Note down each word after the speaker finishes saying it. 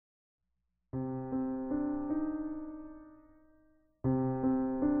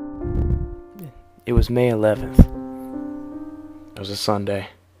It was May 11th. It was a Sunday.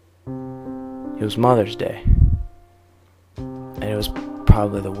 It was Mother's Day. And it was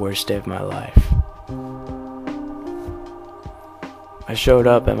probably the worst day of my life. I showed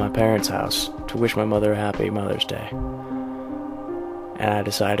up at my parents' house to wish my mother a happy Mother's Day. And I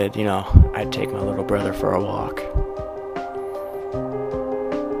decided, I'd take my little brother for a walk.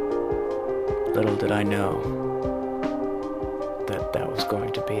 Little did I know that was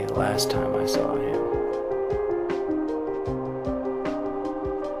going to be the last time I saw him.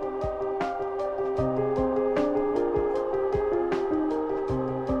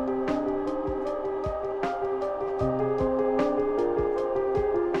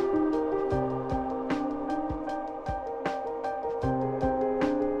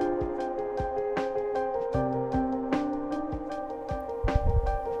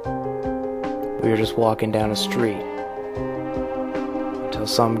 We were just walking down a street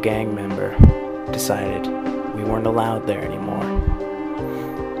until some gang member decided we weren't allowed there anymore.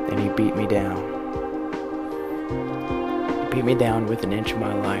 And he beat me down. He beat me down with an inch of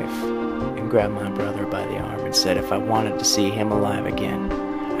my life and grabbed my brother by the arm and said if I wanted to see him alive again,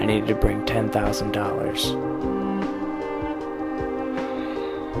 I needed to bring $10,000.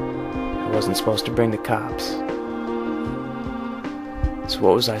 I wasn't supposed to bring the cops. So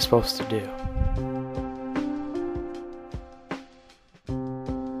what was I supposed to do?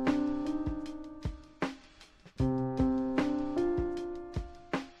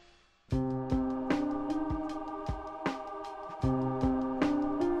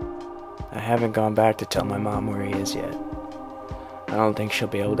 I haven't gone back to tell my mom where he is yet. I don't think she'll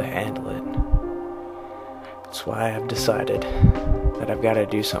be able to handle it. That's why I've decided that I've got to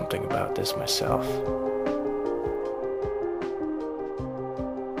do something about this myself.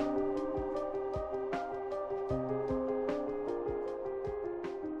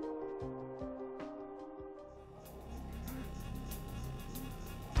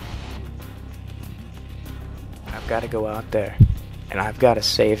 I've got to go out there. And I've got to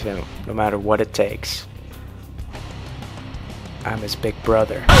save him, no matter what it takes. I'm his big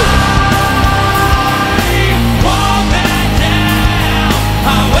brother.